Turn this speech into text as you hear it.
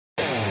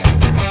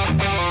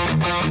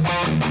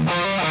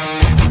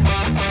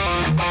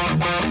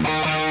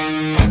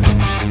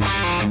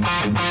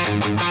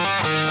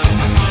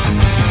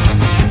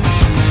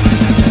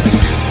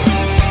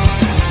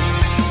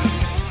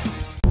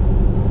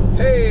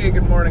Hey,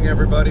 good morning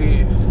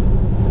everybody.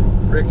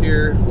 Rick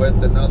here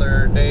with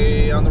another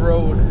day on the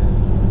road.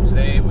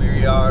 Today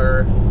we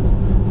are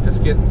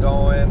just getting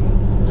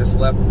going. Just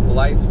left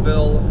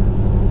Blytheville,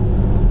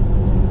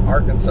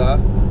 Arkansas.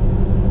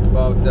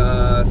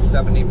 About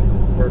 70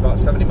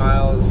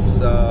 miles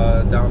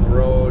down the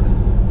road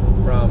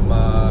from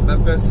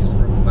Memphis,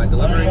 from my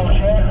delivery.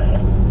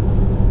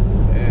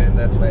 And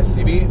that's my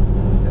CB.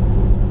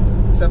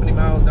 70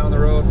 miles down the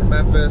road from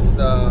Memphis.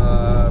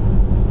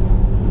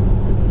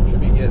 Should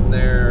be getting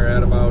there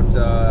at about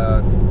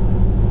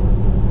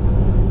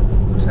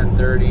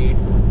 10:30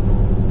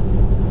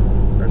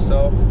 or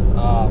so.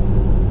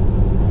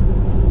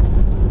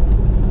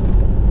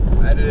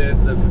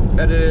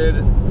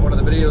 Edited one of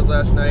the videos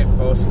last night,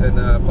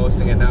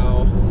 posting it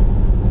now.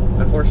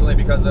 Unfortunately,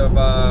 because of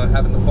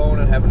having the phone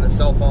and having a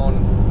cell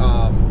phone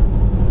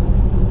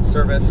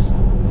service,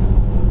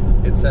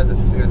 it says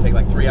it's going to take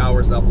like 3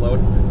 hours to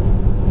upload.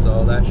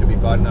 So that should be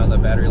fun on the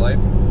battery life.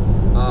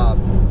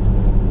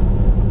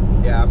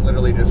 Yeah, I'm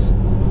literally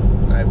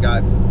I've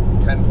got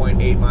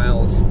 10.8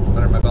 miles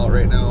under my belt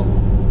right now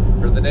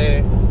for the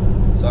day.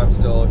 So I'm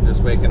still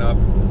just waking up.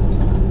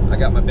 I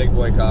got my big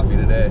boy coffee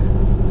today.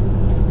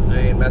 I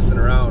ain't messing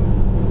around.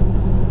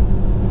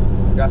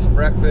 Got some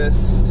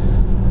breakfast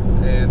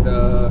and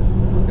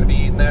gonna be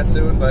eating that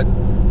soon. But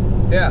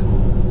yeah,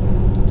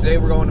 today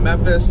we're going to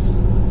Memphis,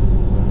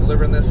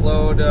 delivering this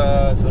load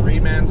to the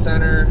Reman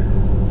Center.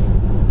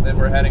 Then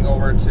we're heading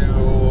over to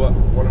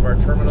one of our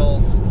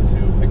terminals to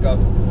pick up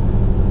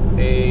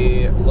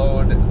a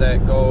load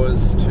that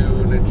goes to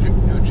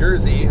New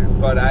Jersey,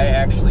 but I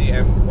actually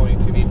am going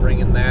to be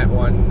bringing that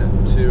one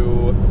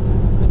to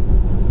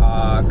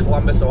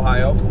Columbus,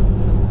 Ohio.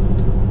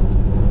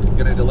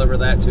 Going to deliver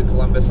that to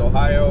Columbus,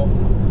 Ohio,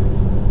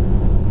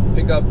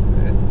 pick up,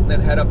 then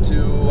head up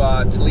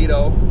to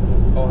Toledo,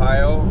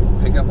 Ohio,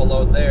 pick up a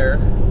load there.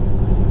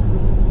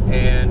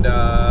 And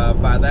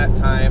by that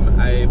time,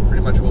 I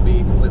pretty much will be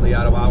completely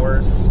out of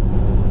hours.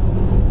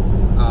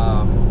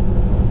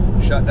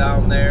 Shut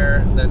down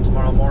there. Then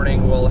tomorrow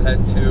morning, we'll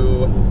head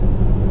to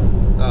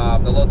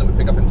the load that we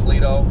pick up in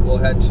Toledo. We'll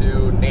head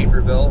to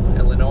Naperville,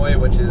 Illinois,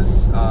 which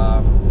is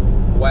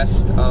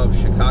west of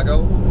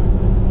Chicago.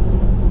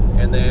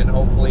 And then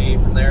hopefully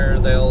from there,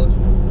 they'll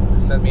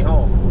send me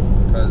home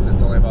because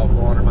it's only about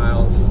 400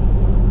 miles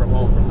from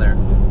home from there.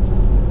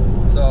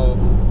 So,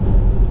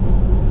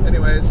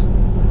 anyways,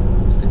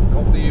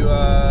 hopefully you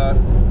are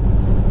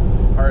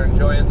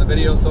enjoying the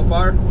video so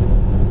far.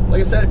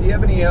 Like I said, if you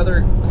have any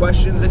other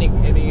questions, any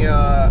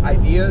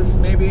ideas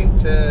maybe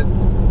to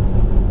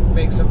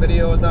make some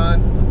videos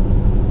on,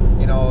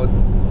 you know,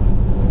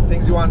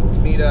 things you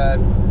want me to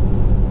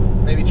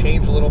maybe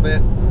change a little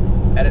bit,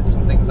 edit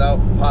some things out,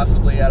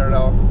 possibly, I don't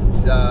know.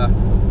 It's,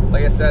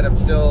 like I said, I'm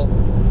still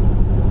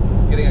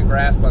getting a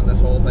grasp on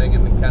this whole thing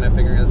and kind of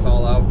figuring this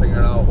all out,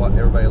 figuring out what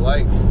everybody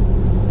likes.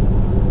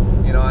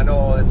 You know, I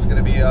know it's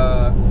gonna be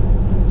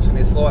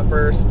slow at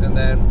first, and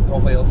then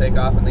hopefully it'll take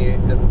off in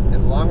the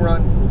long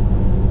run.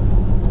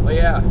 But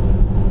yeah,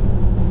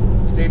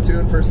 stay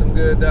tuned for some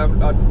good.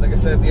 Like I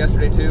said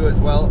yesterday too, as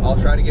well. I'll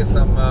try to get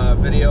some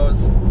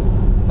videos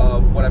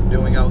of what I'm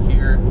doing out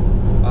here.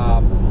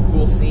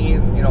 Cool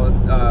scene, you know,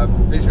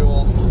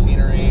 visuals,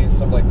 scenery,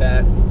 stuff like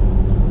that.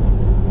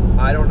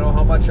 I don't know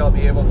how much I'll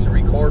be able to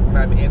record when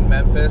I'm in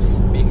Memphis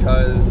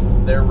because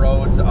their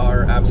roads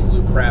are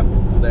absolute crap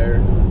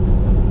there.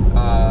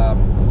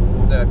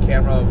 The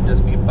camera will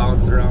just be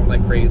bounced around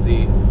like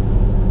crazy.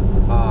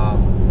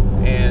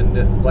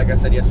 And like I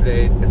said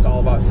yesterday, it's all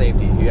about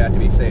safety. You have to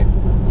be safe.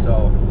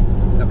 So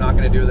I'm not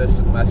going to do this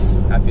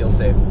unless I feel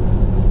safe.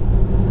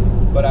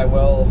 But I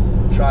will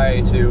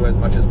try to, as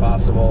much as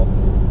possible,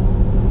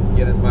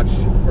 get as much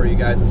for you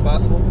guys as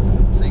possible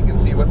so you can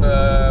see what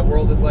the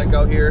world is like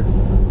out here.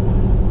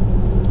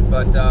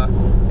 But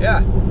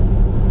yeah,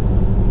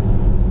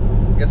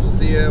 I guess we'll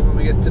see you when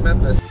we get to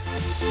Memphis.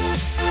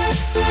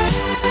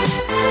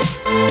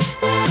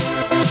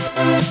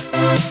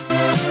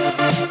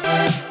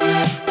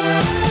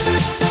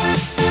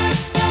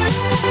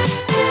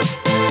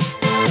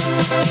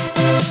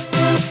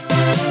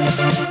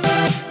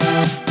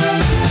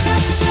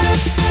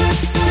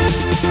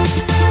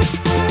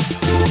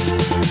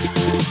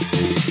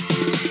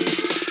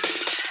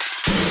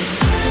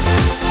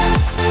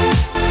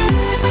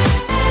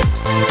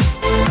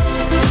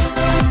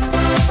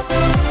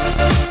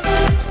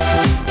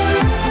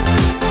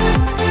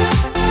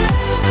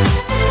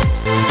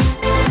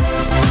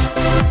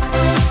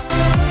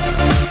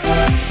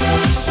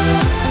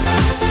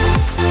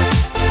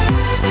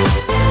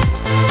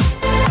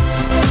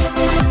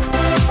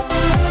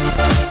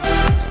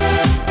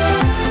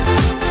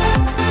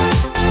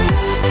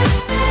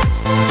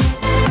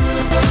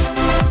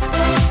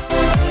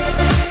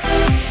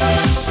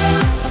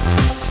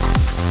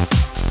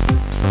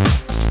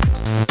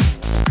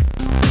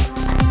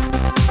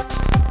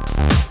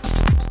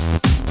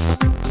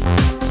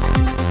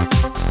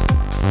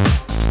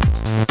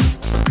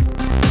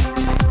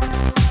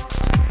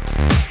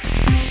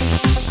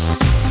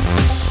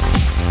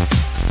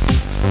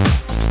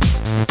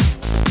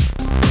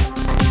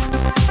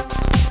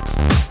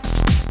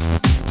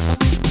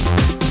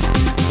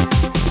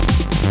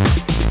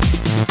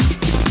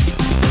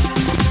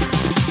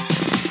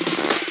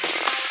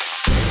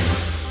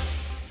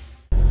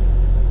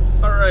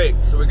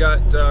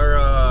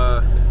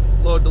 our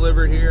load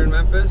delivered here in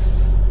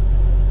Memphis.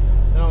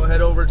 Now I'll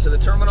head over to the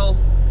terminal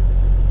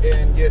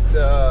and get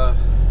my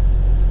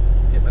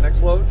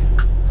next load.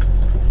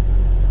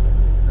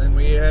 Then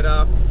we head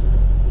off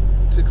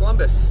to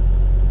Columbus.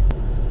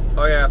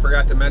 Oh yeah, I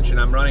forgot to mention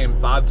I'm running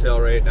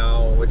bobtail right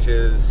now, which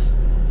is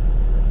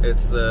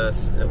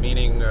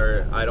meaning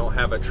or I don't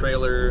have a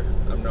trailer.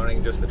 I'm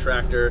running just the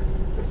tractor,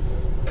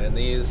 and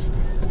these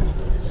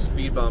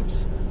speed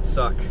bumps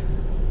suck,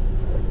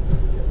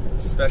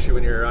 especially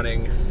when you're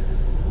running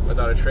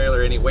without a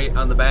trailer. Any weight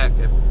on the back,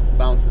 it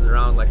bounces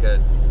around like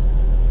a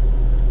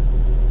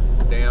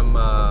damn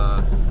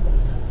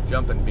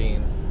jumping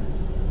bean.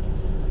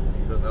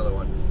 Here goes another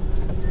one.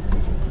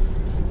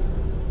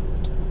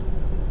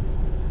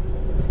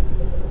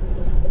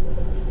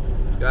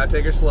 Just gotta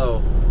take her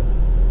slow.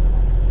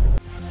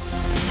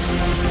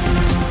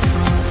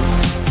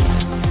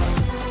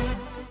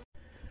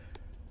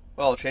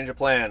 Well, change of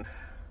plan.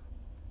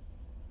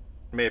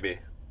 Maybe.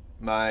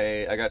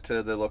 I got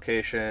to the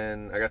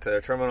location, I got to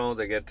the terminal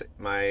to get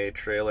my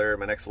trailer,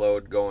 my next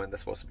load going.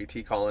 That's supposed to be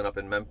T-calling up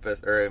in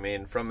Memphis,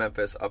 from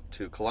Memphis up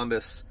to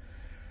Columbus.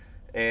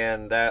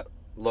 And that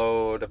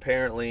load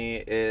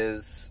apparently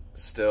is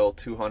still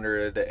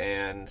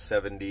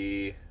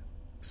 270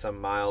 some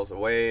miles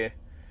away.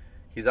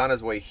 He's on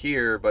his way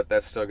here, but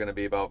that's still going to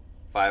be about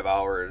 5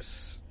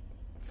 hours,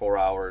 4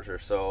 hours or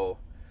so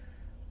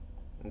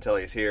until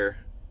he's here,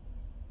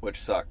 which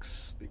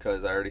sucks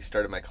because I already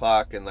started my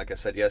clock, and like I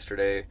said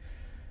yesterday,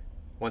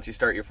 once you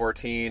start your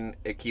 14,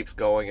 it keeps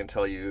going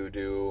until you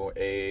do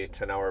a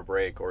 10-hour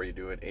break or you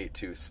do an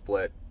 8-2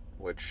 split,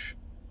 which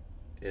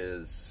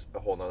is a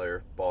whole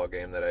nother ball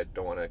game that I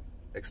don't want to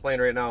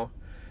explain right now.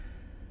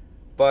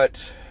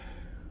 But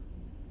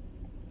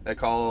I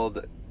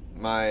called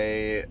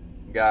my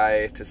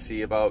guy to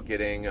see about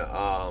getting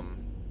a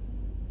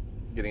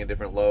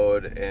different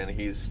load, and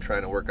he's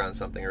trying to work on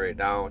something right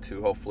now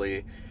to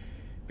hopefully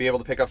be able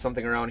to pick up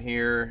something around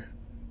here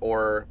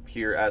or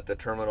here at the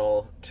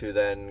terminal to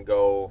then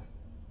go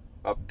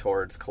up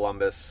towards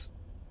Columbus,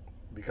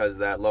 because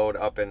that load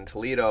up in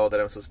Toledo that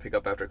I'm supposed to pick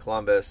up after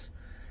Columbus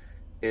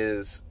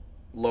is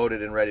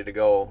loaded and ready to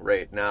go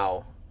right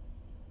now.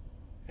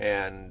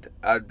 And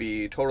I'd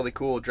be totally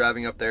cool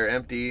driving up there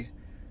empty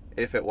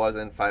if it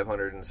wasn't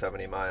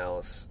 570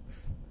 miles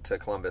to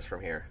Columbus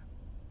from here.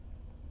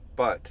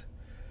 But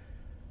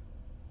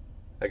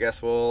I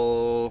guess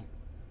we'll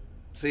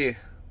see.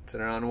 Sit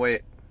around and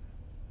wait.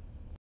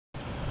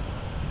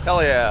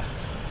 Hell yeah.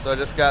 So I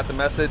just got the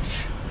message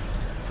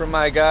from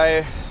my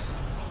guy.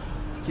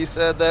 He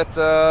said that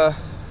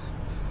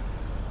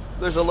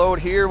there's a load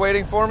here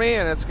waiting for me,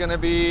 and it's gonna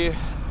be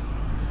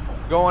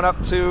going up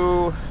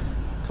to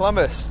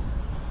Columbus,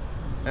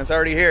 and it's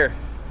already here.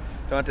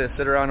 Don't have to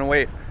sit around and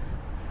wait.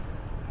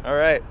 All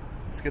right,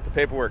 let's get the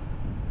paperwork.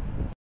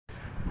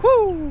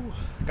 Woo!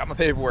 Got my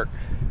paperwork.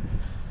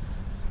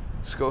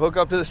 Let's go hook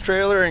up to this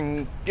trailer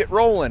and get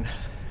rolling.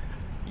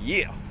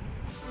 Yeah.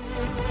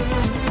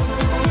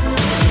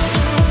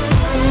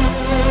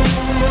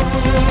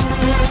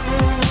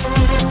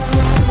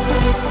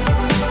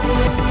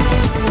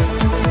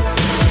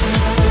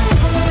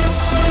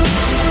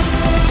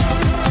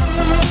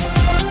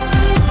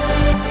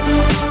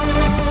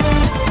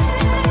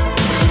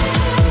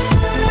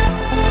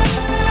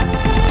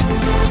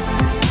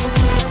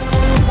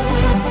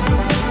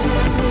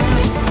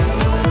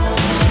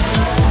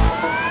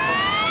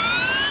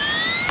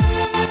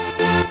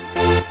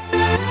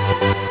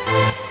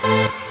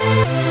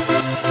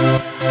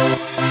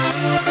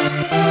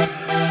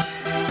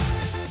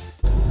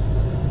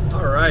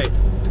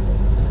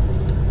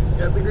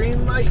 Got the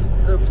green light.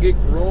 Let's get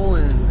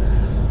rolling.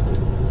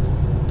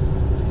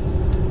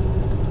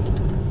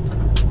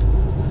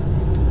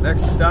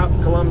 Next stop,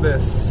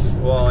 Columbus.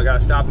 Well, I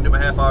gotta stop and do my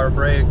half-hour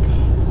break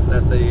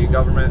that the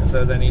government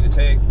says I need to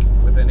take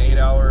within 8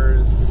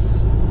 hours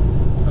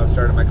of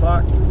starting my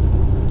clock.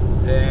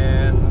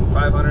 And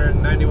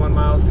 591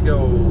 miles to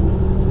go.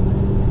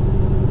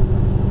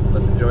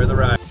 Let's enjoy the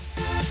ride.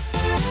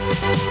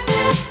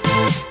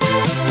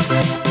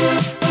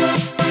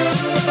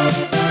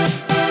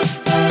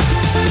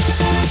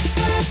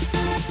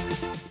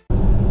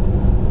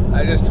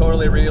 I just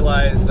totally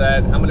realized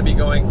that I'm going to be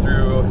going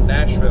through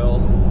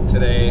Nashville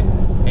today,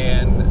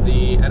 and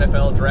the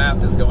NFL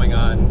draft is going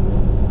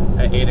on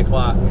at 8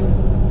 o'clock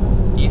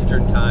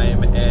Eastern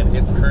time, and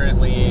it's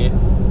currently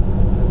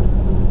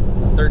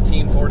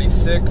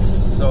 13:46,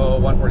 so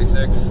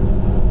 1:46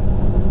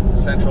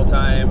 Central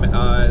Time,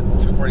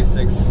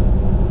 2:46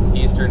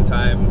 Eastern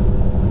Time.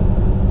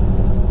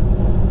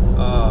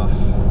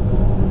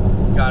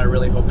 God, I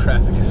really hope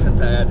traffic isn't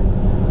bad.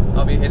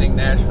 I'll be hitting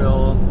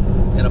Nashville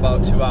in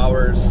about 2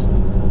 hours.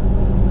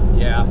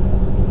 Yeah,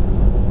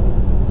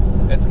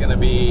 it's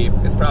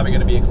probably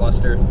gonna be a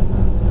cluster.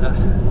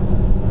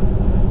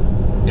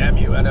 Damn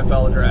you,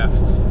 NFL draft.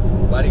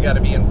 Why do you gotta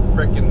be in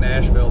frickin'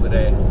 Nashville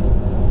today?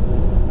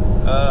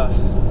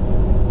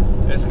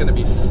 It's gonna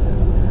be,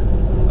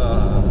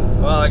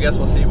 well, I guess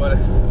we'll see what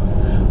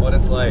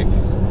it's like.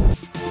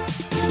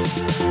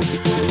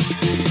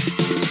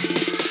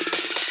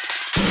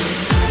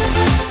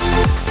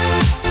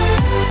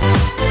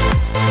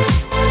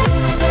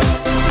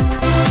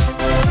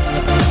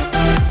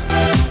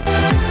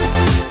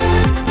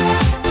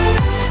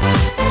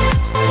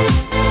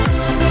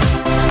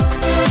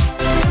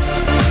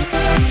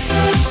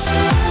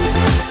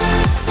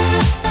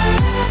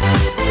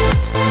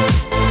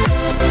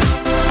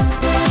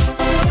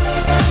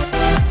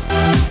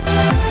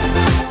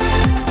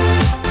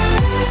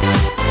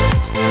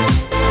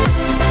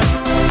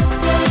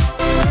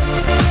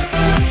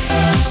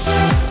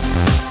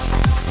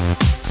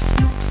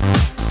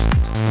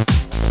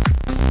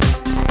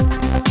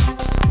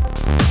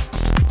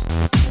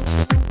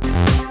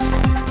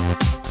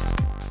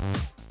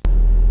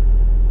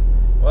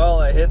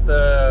 Hit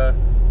the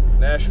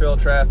Nashville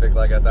traffic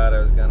like I thought I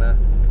was gonna.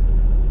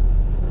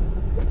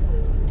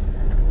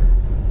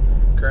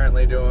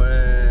 Currently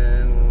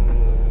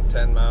doing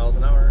 10 miles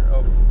an hour.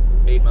 Oh,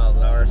 8 miles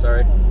an hour,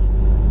 sorry.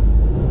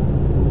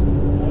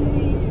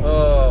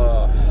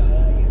 Oh.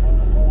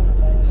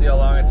 See how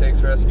long it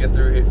takes for us to get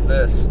through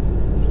this.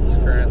 It's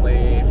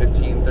currently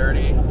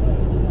 15:30.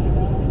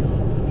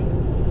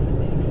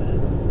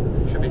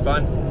 Should be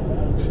fun.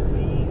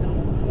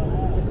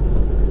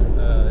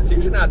 It's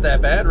usually not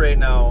that bad right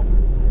now.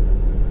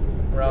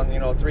 Around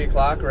 3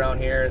 o'clock around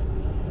here, it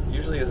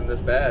usually isn't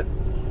this bad.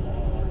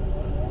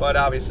 But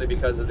obviously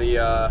because of the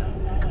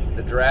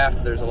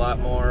draft, there's a lot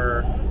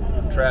more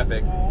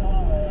traffic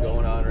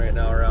going on right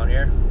now around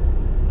here.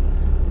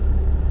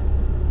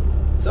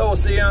 So we'll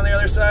see you on the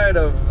other side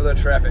of the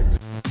traffic.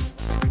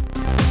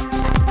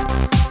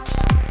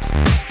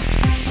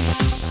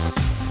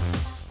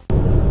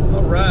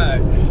 All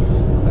right,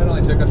 that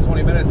only took us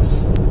 20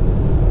 minutes.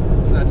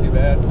 It's not too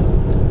bad.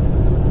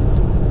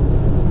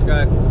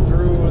 Got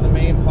through the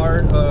main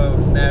part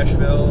of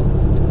Nashville,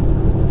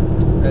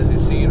 as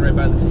you've seen, right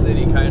by the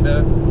city, kinda.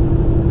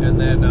 And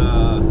then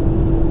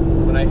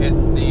when I hit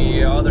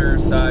the other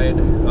side,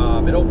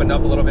 it opened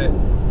up a little bit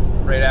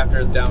right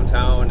after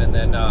downtown, and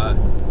then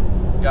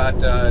got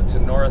to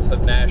north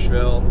of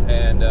Nashville,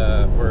 and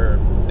where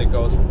it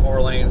goes from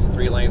 4 lanes to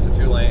 3 lanes to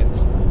 2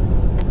 lanes,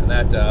 and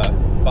that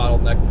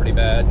bottlenecked pretty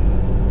bad.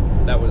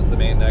 And that was the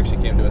main that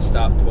actually came to a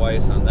stop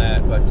twice on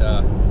that, but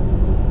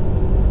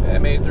I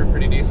made it through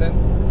pretty decent.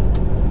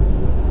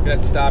 Got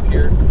to stop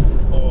here.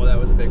 Oh, that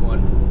was a big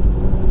one.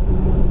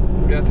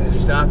 Got to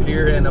stop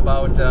here in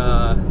about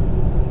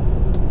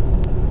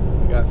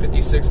got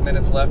 56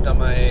 minutes left on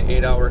my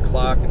 8-hour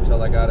clock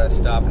until I gotta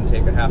stop and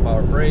take a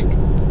half-hour break.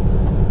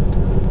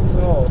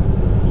 So,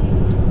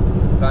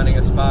 finding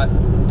a spot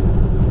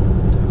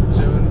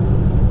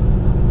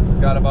soon.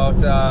 Got about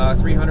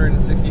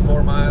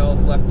 364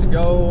 miles left to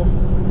go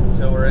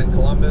until we're in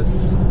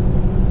Columbus.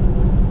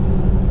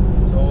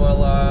 So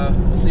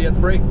we'll see you at the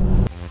break.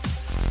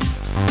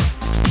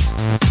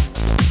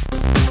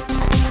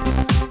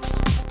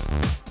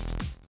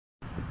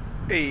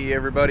 Hey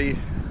everybody,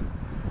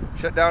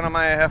 shut down on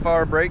my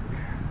half-hour break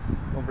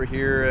over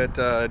here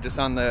at just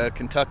on the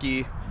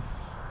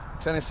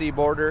Kentucky-Tennessee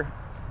border,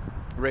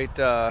 right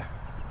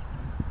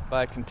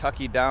by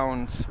Kentucky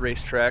Downs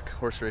racetrack,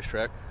 horse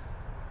racetrack.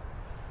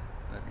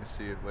 I can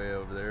see it way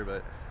over there,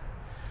 but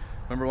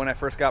remember when I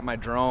first got my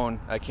drone,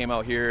 I came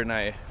out here and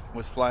I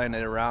was flying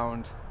it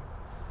around,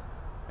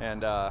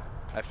 and I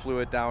flew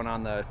it down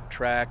on the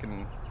track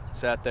and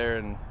sat there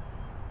and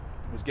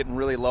was getting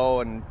really low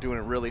and doing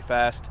it really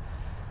fast.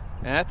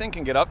 And that thing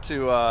can get up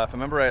to, if I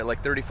remember right,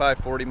 like 35,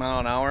 40 mile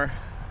an hour.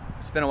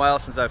 It's been a while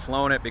since I've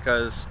flown it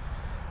because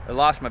I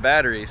lost my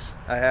batteries.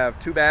 I have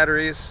 2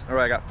 batteries, or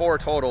I got 4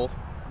 total,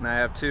 and I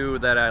have 2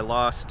 that I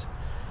lost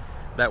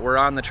that were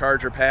on the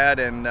charger pad,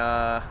 and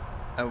I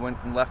went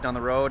and left on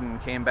the road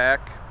and came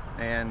back,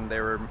 and they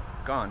were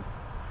gone.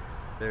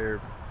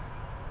 They're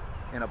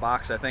in a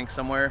box, I think,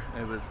 somewhere.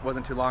 It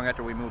wasn't too long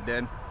after we moved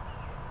in,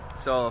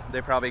 so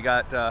they probably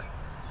got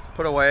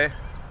put away.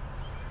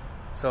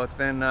 So it's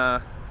been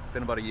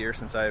about a year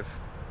since I've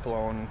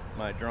flown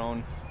my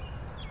drone,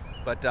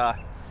 but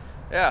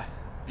yeah,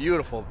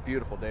 beautiful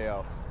day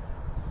out.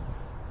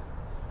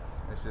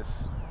 It's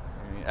just,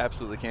 I mean,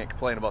 absolutely can't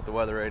complain about the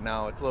weather right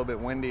now. It's a little bit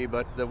windy,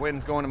 but the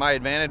wind's going to my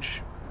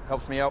advantage.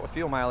 Helps me out with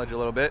fuel mileage a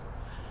little bit.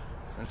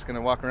 I'm just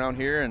gonna walk around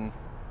here and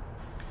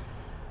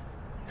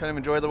kind of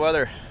enjoy the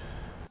weather.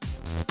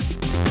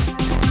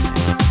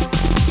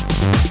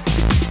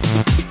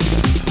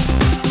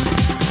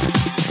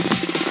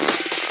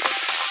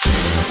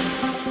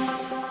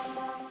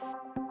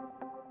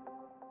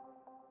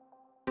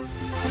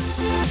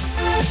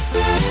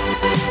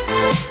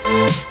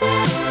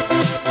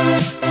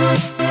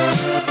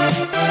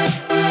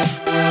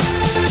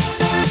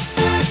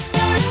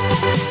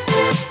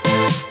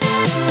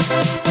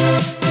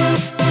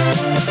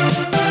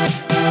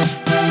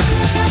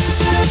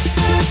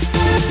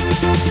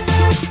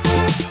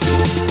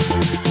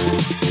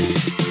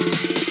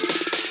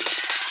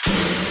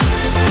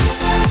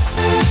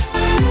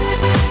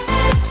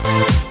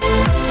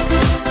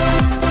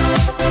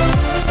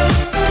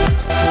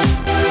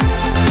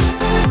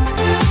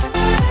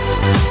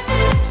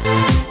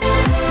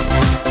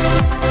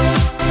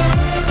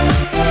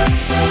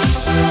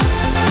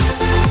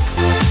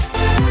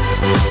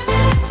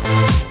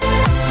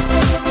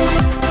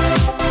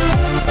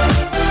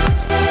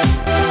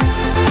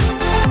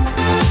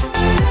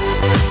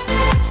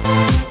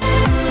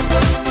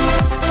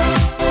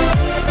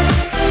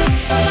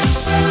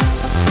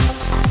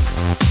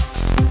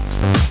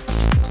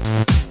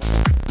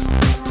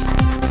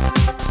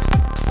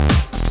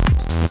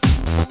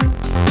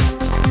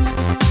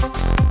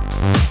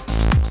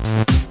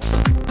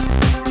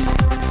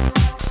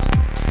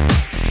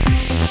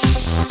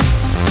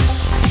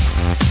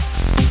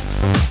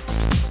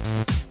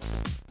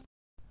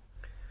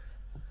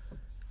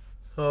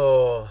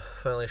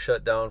 finally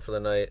shut down for the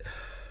night.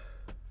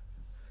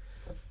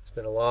 It's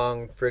been a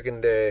long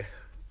freaking day.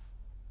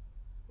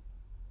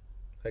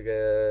 I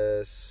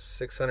guess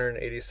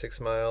 686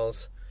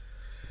 miles,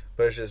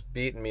 but it's just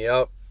beating me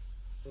up.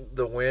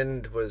 The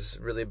wind was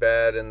really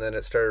bad, and then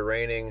it started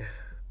raining,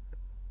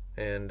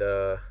 and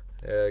yeah,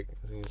 you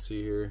can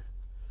see here,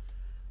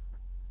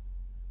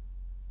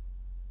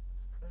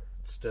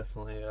 it's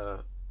definitely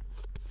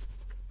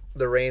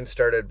the rain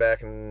started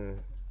back in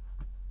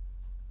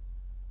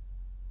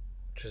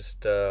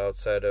just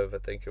outside of, I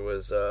think it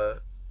was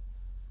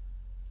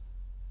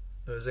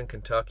in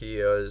Kentucky.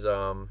 It was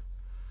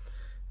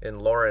in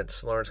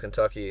Lawrence,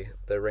 Kentucky.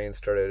 The rain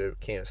started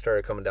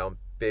coming down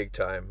big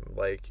time.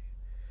 Like,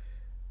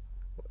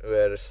 we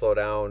had to slow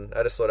down. I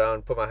had to slow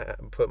down,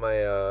 put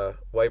my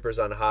wipers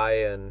on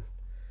high, and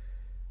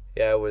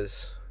yeah, it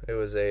was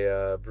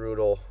a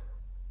brutal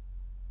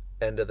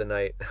end of the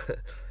night.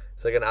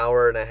 It's like an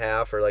hour and a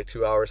half or like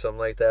 2 hours, something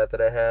like that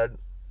I had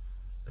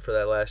for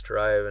that last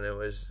drive, and it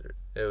was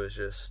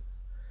just,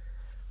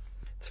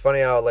 it's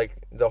funny how like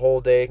the whole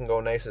day can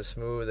go nice and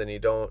smooth and you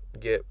don't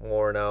get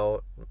worn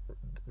out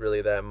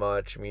really that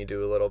much. I mean, you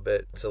do a little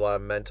bit. It's a lot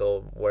of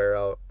mental wear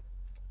out,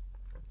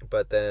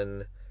 but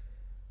then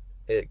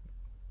it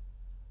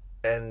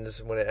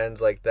ends, when it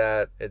ends like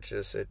that,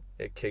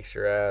 it kicks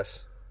your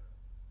ass.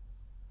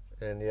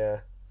 And yeah,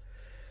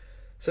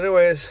 so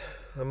anyways,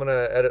 I'm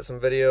gonna edit some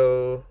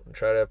video and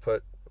try to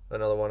put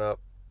another one up,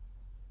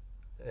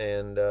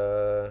 and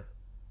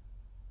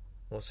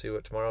we'll see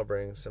what tomorrow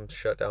brings. I'm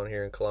shut down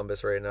here in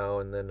Columbus right now,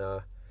 and then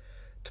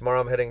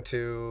tomorrow I'm heading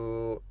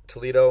to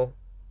Toledo,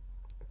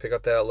 pick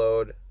up that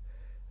load,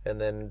 and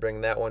then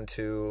bring that one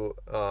to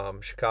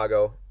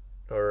Chicago,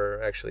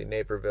 or actually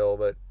Naperville,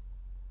 but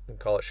we can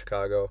call it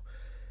Chicago.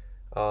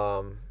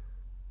 And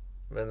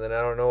then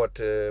I don't know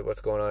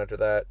what's going on after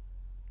that.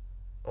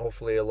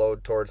 Hopefully a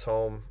load towards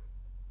home,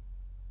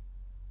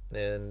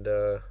 and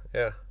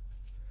yeah,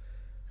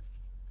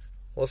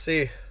 we'll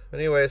see.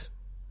 Anyways,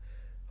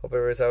 hope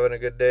everybody's having a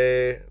good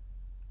day.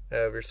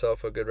 Have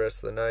yourself a good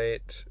rest of the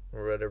night,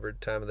 or whatever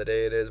time of the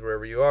day it is,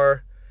 wherever you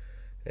are,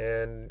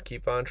 and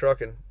keep on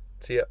trucking.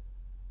 See ya.